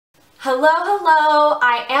Hello, hello,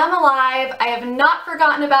 I am alive. I have not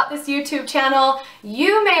forgotten about this YouTube channel.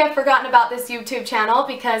 You may have forgotten about this YouTube channel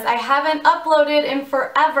because I haven't uploaded in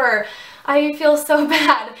forever. I feel so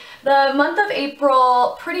bad. The month of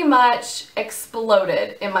April pretty much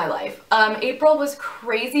exploded in my life. April was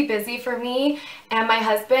crazy busy for me and my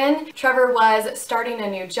husband. Trevor was starting a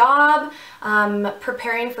new job,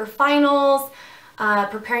 preparing for finals,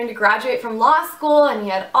 preparing to graduate from law school, and he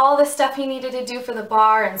had all the stuff he needed to do for the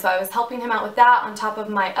bar, and so I was helping him out with that on top of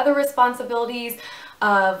my other responsibilities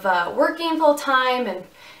of working full-time and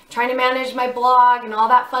trying to manage my blog and all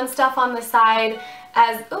that fun stuff on the side,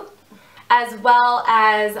 as well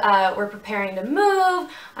as we're preparing to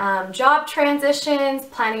move, job transitions,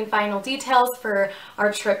 planning final details for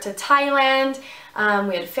our trip to Thailand.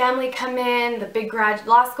 We had family come in, the big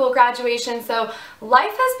law school graduation, so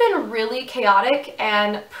life has been really chaotic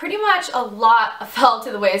and pretty much a lot fell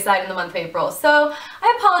to the wayside in the month of April. So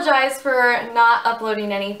I apologize for not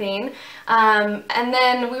uploading anything. And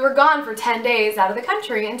then we were gone for 10 days out of the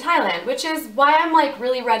country in Thailand, which is why I'm like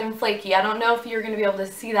really red and flaky. I don't know if you're going to be able to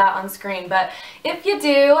see that on screen, but if you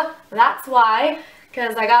do, that's why.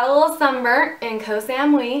 Because I got a little sunburnt in Koh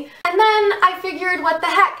Samui. And then I figured, what the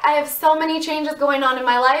heck, I have so many changes going on in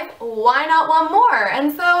my life, why not one more? And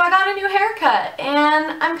so I got a new haircut,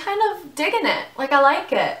 and I'm kind of digging it. Like, I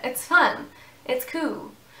like it. It's fun. It's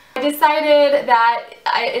cool. I decided that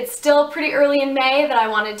it's still pretty early in May that I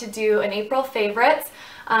wanted to do an April favorites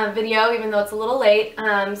video, even though it's a little late.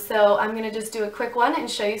 So I'm going to just do a quick one and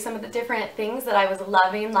show you some of the different things that I was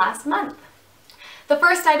loving last month. The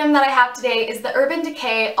first item that I have today is the Urban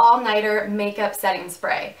Decay All-Nighter Makeup Setting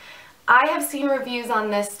Spray. I have seen reviews on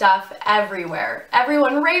this stuff everywhere.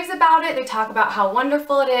 Everyone raves about it, they talk about how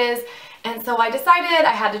wonderful it is, and so I decided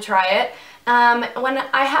I had to try it. When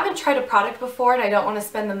I haven't tried a product before and I don't want to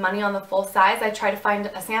spend the money on the full size, I try to find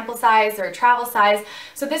a sample size or a travel size.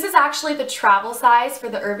 So this is actually the travel size for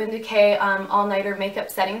the Urban Decay All-Nighter Makeup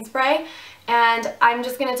Setting Spray. And I'm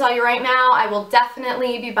just going to tell you right now, I will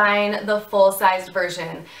definitely be buying the full-sized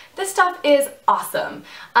version. This stuff is awesome.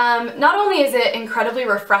 Not only is it incredibly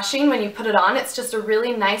refreshing when you put it on, it's just a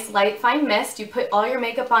really nice light fine mist. You put all your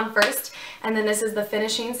makeup on first, and then this is the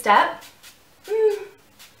finishing step.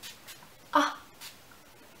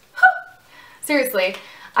 Seriously,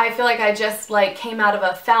 I feel like I just came out of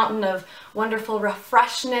a fountain of wonderful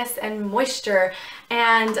refreshness and moisture,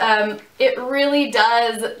 and it really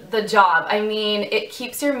does the job. I mean, it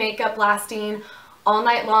keeps your makeup lasting all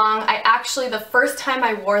night long. The first time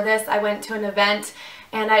I wore this, I went to an event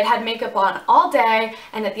and I'd had makeup on all day,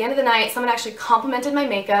 and at the end of the night someone actually complimented my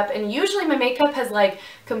makeup, and usually my makeup has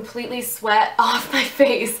completely sweat off my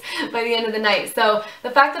face by the end of the night. So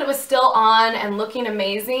the fact that it was still on and looking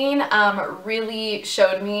amazing really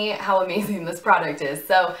showed me how amazing this product is.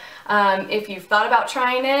 So if you've thought about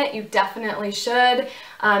trying it, you definitely should.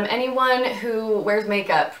 Anyone who wears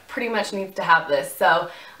makeup pretty much needs to have this. So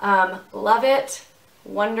love it.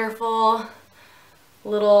 Wonderful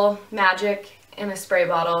little magic in a spray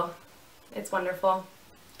bottle. It's wonderful.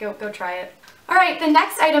 Go try it. Alright, the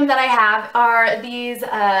next item that I have are these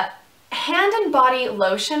hand and body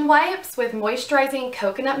lotion wipes with moisturizing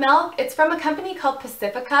coconut milk. It's from a company called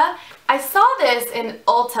Pacifica. I saw this in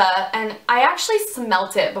Ulta and I actually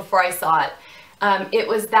smelt it before I saw it. It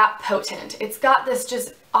was that potent. It's got this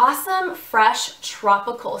just awesome, fresh,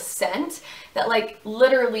 tropical scent that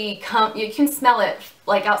literally you can smell it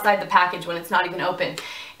outside the package when it's not even open.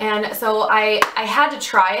 And so I had to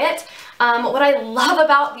try it. What I love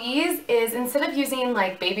about these is instead of using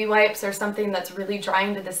baby wipes or something that's really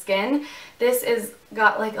drying to the skin, this is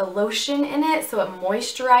got a lotion in it, so it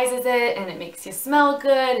moisturizes it and it makes you smell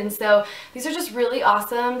good. And so these are just really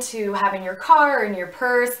awesome to have in your car or in your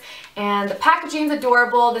purse, and the packaging's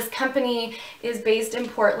adorable. This company is based in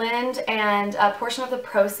Portland, and a portion of the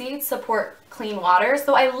proceeds support clean water.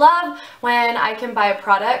 So I love when I can buy a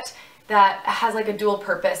product that has a dual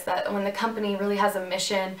purpose, that when the company really has a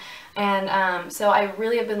mission. And so I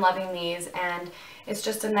really have been loving these, and it's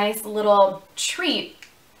just a nice little treat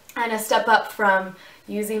and a step up from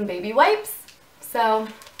using baby wipes. So,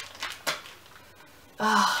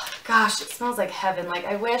 oh gosh, it smells like heaven.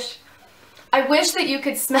 I wish that you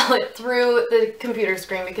could smell it through the computer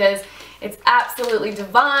screen, because it's absolutely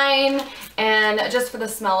divine, and just for the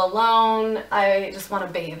smell alone, I just want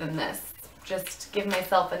to bathe in this. Just give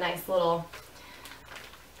myself a nice little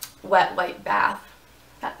wet wipe bath.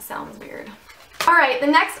 That sounds weird. Alright, the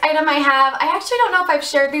next item I have, I actually don't know if I've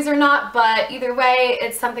shared these or not, but either way,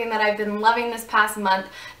 it's something that I've been loving this past month.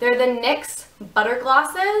 They're the NYX Butter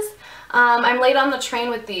Glosses. I'm late on the train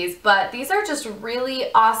with these, but these are just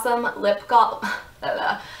really awesome lip gloss.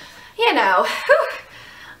 know,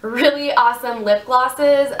 really awesome lip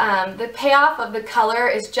glosses. The payoff of the color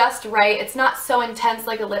is just right. It's not so intense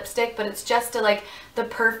like a lipstick, but it's just like the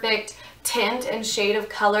perfect tint and shade of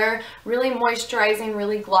color. Really moisturizing,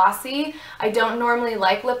 really glossy. I don't normally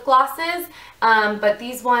like lip glosses, but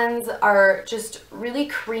these ones are just really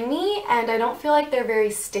creamy, and I don't feel like they're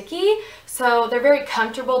very sticky, so they're very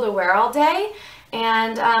comfortable to wear all day.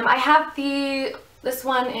 And I have this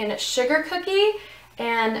one in Sugar Cookie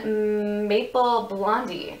and Maple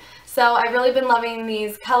Blondie. So I've really been loving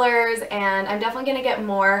these colors, and I'm definitely going to get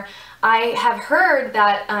more. I have heard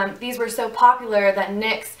that these were so popular that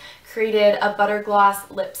NYX created a butter gloss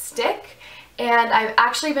lipstick, and I've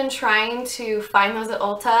actually been trying to find those at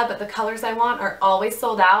Ulta, but the colors I want are always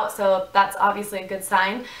sold out, so that's obviously a good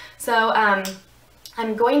sign. So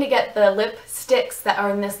I'm going to get the lipsticks that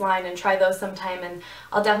are in this line and try those sometime, and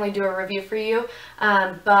I'll definitely do a review for you.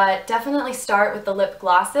 But definitely start with the lip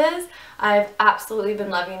glosses. I've absolutely been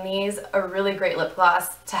loving these. A really great lip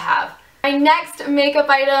gloss to have. My next makeup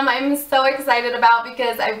item I'm so excited about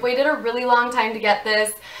because I've waited a really long time to get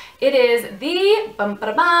this. It is the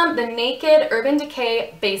Naked Urban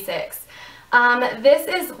Decay Basics. This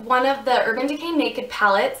is one of the Urban Decay Naked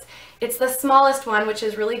palettes. It's the smallest one, which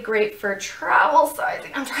is really great for travel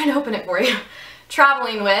sizing. I'm trying to open it for you.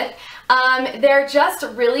 Traveling with. They're just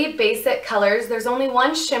really basic colors. There's only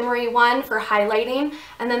one shimmery one for highlighting,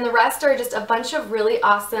 and then the rest are just a bunch of really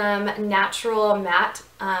awesome natural matte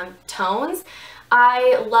tones.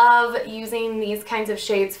 I love using these kinds of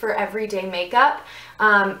shades for everyday makeup.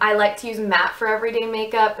 I like to use matte for everyday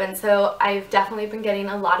makeup, and so I've definitely been getting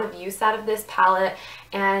a lot of use out of this palette,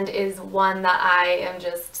 and is one that I am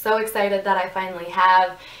just so excited that I finally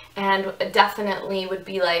have, and definitely would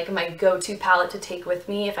be like my go-to palette to take with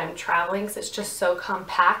me if I'm traveling, because it's just so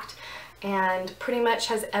compact and pretty much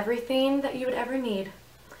has everything that you would ever need.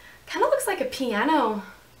 Kind of looks like a piano,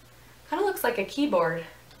 kind of looks like a keyboard.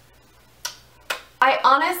 I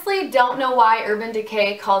honestly don't know why Urban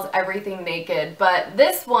Decay calls everything naked, but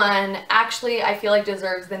this one actually I feel like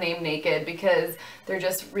deserves the name Naked because they're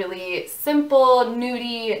just really simple,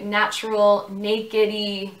 nudie, natural,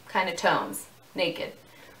 naked-y kind of tones. Naked.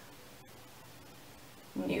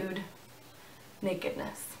 Nude.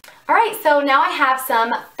 Nakedness. Alright, so now I have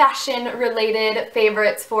some fashion-related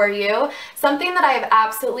favorites for you. Something that I have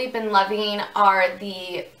absolutely been loving are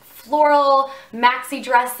the floral maxi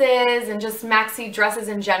dresses, and just maxi dresses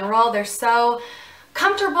in general. They're so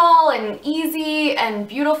comfortable and easy and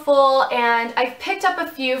beautiful, and I've picked up a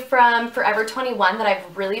few from Forever 21 that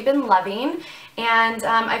I've really been loving, and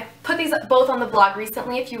I've put these both on the blog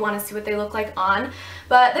recently if you want to see what they look like on.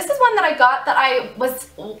 But this is one that I got that I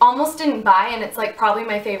almost didn't buy, and it's like probably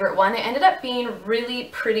my favorite one. It ended up being really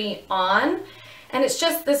pretty on, and it's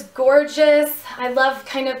just this gorgeous, I love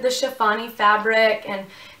kind of the chiffon-y fabric, and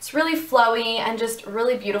it's really flowy and just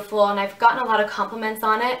really beautiful, and I've gotten a lot of compliments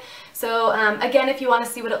on it. So again, if you want to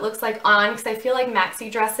see what it looks like on, because I feel like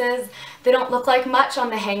maxi dresses, they don't look like much on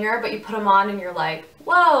the hanger, but you put them on and you're like,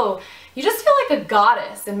 whoa, you just feel like a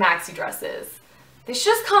goddess in maxi dresses. They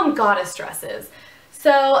should just call them goddess dresses.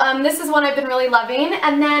 So this is one I've been really loving.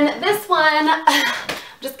 And then this one, I'm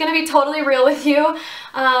just going to be totally real with you.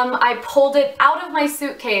 I pulled it out of my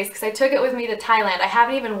suitcase because I took it with me to Thailand. I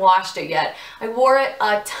haven't even washed it yet. I wore it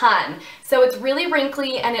a ton. So it's really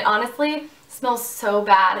wrinkly, and it honestly smells so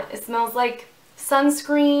bad. It smells like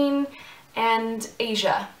sunscreen and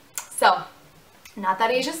Asia. So, not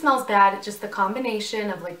that Asia smells bad, it's just the combination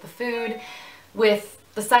of like the food with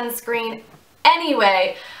the sunscreen.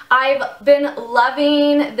 Anyway, I've been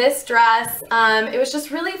loving this dress. It was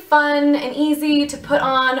just really fun and easy to put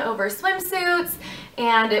on over swimsuits,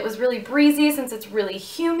 and it was really breezy since it's really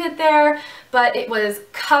humid there, but it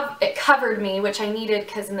covered me, which I needed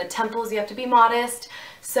because in the temples you have to be modest.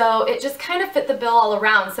 So it just kind of fit the bill all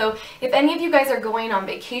around. So if any of you guys are going on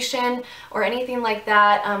vacation or anything like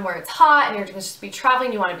that where it's hot and you're going to just be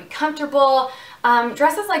traveling, you want to be comfortable,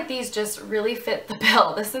 dresses like these just really fit the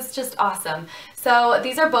bill. This is just awesome. So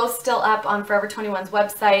these are both still up on Forever 21's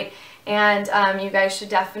website, and you guys should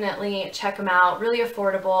definitely check them out. Really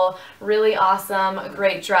affordable, really awesome,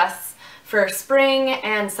 great dress for spring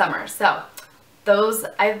and summer. So those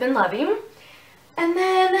I've been loving. And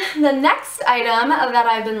then the next item that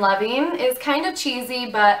I've been loving is kind of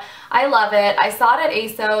cheesy, but I love it. I saw it at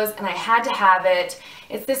ASOS and I had to have it.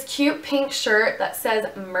 It's this cute pink shirt that says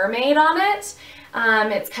mermaid on it.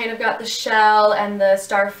 It's kind of got the shell and the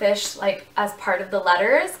starfish like as part of the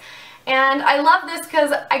letters. And I love this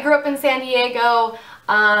because I grew up in San Diego.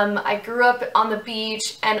 I grew up on the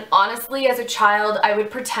beach, and honestly as a child I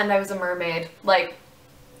would pretend I was a mermaid. Like,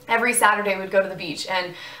 every Saturday we'd go to the beach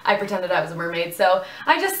and I pretended I was a mermaid. So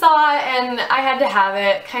I just saw it and I had to have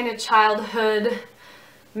it. Kind of childhood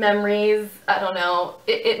memories. I don't know.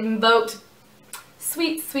 It invoked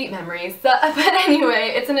sweet, sweet memories. But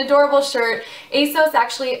anyway, it's an adorable shirt. ASOS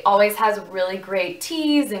actually always has really great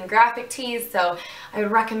tees and graphic tees, so I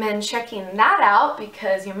would recommend checking that out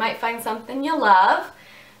because you might find something you love.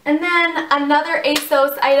 And then another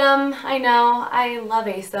ASOS item. I know, I love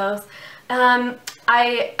ASOS.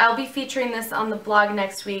 I'll be featuring this on the blog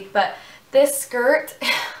next week, but this skirt,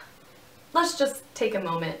 let's just take a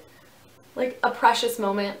moment, like a precious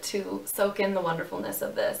moment to soak in the wonderfulness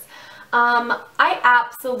of this. I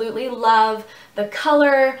absolutely love the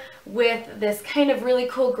color with this kind of really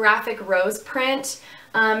cool graphic rose print.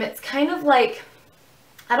 It's kind of like,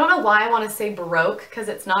 I don't know why I want to say Baroque because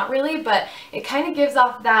it's not really, but it kind of gives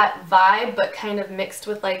off that vibe, but kind of mixed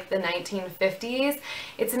with like the 1950s.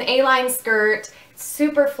 It's an A-line skirt,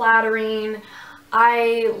 super flattering.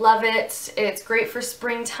 I love it. It's great for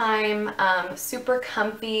springtime, super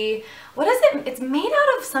comfy. What is it? It's made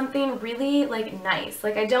out of something really like nice.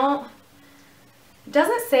 Like it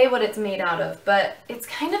doesn't say what it's made out of, but it's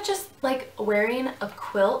kind of just like wearing a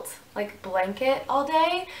quilt, like blanket all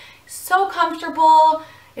day. So comfortable.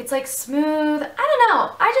 It's like smooth. I don't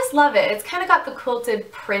know. I just love it. It's kind of got the quilted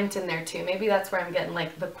print in there too. Maybe that's where I'm getting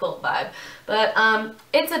like the quilt vibe. But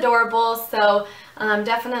it's adorable. So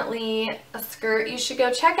definitely a skirt you should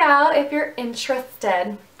go check out if you're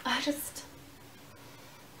interested. I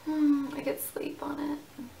could sleep on it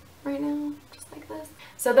right now, just like this.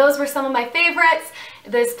 So those were some of my favorites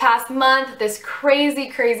this past month, this crazy,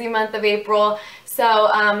 crazy month of April. So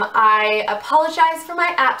I apologize for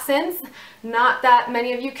my absence. Not that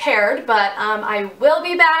many of you cared, but I will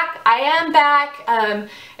be back. I am back.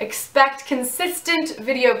 Expect consistent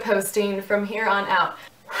video posting from here on out.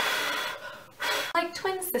 Like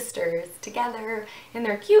twin sisters together in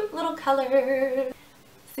their cute little colors.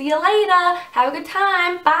 See you later. Have a good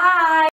time. Bye.